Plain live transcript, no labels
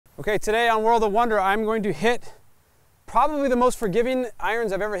Okay, today on World of Wonder, I'm going to hit probably the most forgiving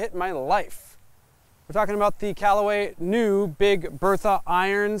irons I've ever hit in my life. We're talking about the Callaway new Big Bertha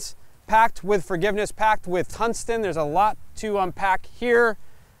irons, packed with forgiveness, packed with tungsten. There's a lot to unpack here.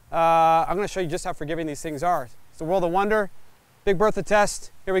 I'm going to show you just how forgiving these things are. It's the World of Wonder, Big Bertha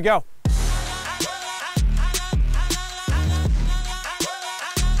test. Here we go.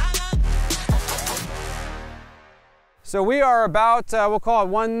 So we are about, we'll call it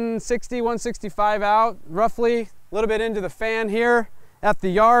 160, 165 out, roughly. A little bit into the fan here at the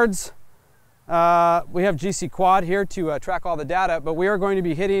yards. We have GC Quad here to track all the data, but we are going to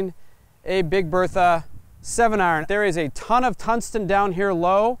be hitting a Big Bertha 7-iron. There is a ton of tungsten down here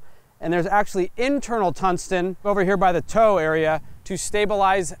low, and there's actually internal tungsten over here by the toe area to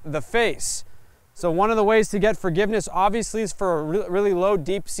stabilize the face. So one of the ways to get forgiveness obviously is for a really low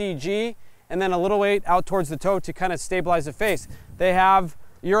deep CG, and then a little weight out towards the toe to kind of stabilize the face. They have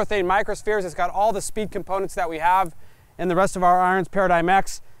urethane microspheres. It's got all the speed components that we have in the rest of our irons, Paradigm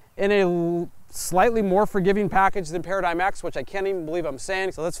X, in a slightly more forgiving package than Paradigm X, which I can't even believe I'm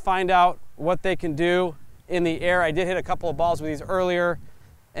saying. So let's find out what they can do in the air. I did hit a couple of balls with these earlier,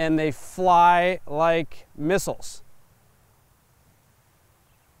 and they fly like missiles.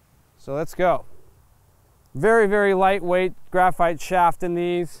 So let's go. Very, very lightweight graphite shaft in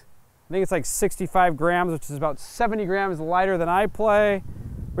these. I think it's like 65 grams, which is about 70 grams lighter than I play.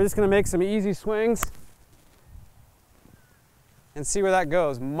 We're just gonna make some easy swings and see where that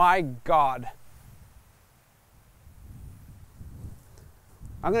goes. My God.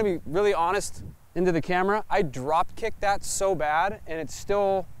 I'm gonna be really honest into the camera. I drop kicked that so bad and it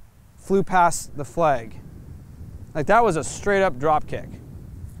still flew past the flag. Like that was a straight up drop kick.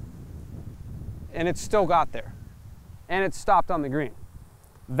 And it still got there. And it stopped on the green.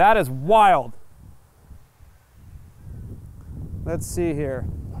 That is wild. Let's see here.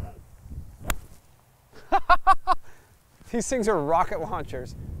 These things are rocket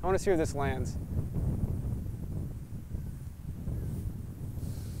launchers. I want to see where this lands.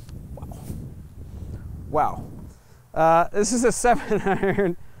 Wow. Wow. This is a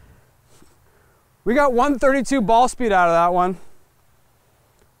 7-iron. We got 132 ball speed out of that one.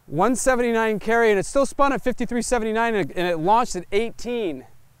 179 carry, and it still spun at 53.79, and it launched at 18.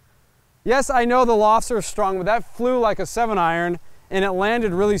 Yes, I know the lofts are strong, but that flew like a 7-iron, and it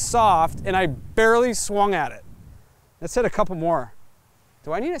landed really soft, and I barely swung at it. Let's hit a couple more.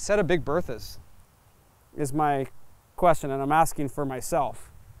 Do I need a set of Big Berthas? Is my question, and I'm asking for myself.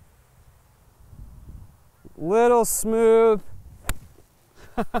 Little smooth.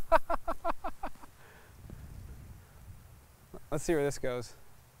 Let's see where this goes.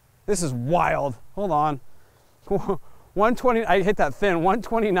 This is wild. Hold on. 120, I hit that thin.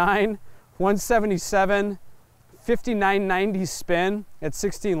 129, 177, 59.90 spin at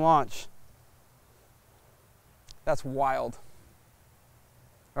 16 launch. That's wild.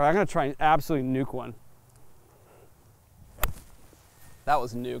 All right, I'm gonna try and absolutely nuke one. That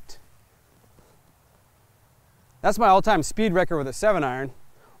was nuked. That's my all-time speed record with a 7-iron.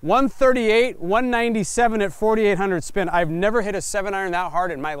 138, 197 at 4,800 spin. I've never hit a 7-iron that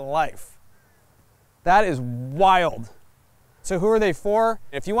hard in my life. That is wild. So who are they for?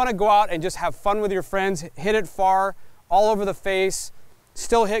 If you want to go out and just have fun with your friends, hit it far, all over the face,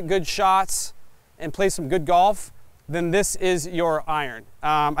 still hit good shots, and play some good golf, then this is your iron.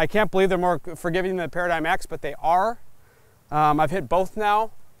 I can't believe they're more forgiving than the Paradigm X, but they are. I've hit both now.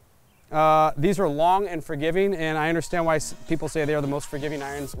 These are long and forgiving, and I understand why people say they are the most forgiving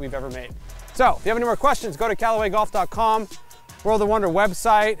irons we've ever made. So if you have any more questions, go to CallawayGolf.com, World of Wonder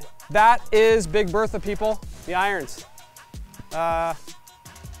website. That is Big Bertha, people, the irons. That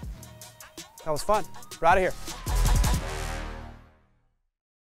was fun. We're out of here.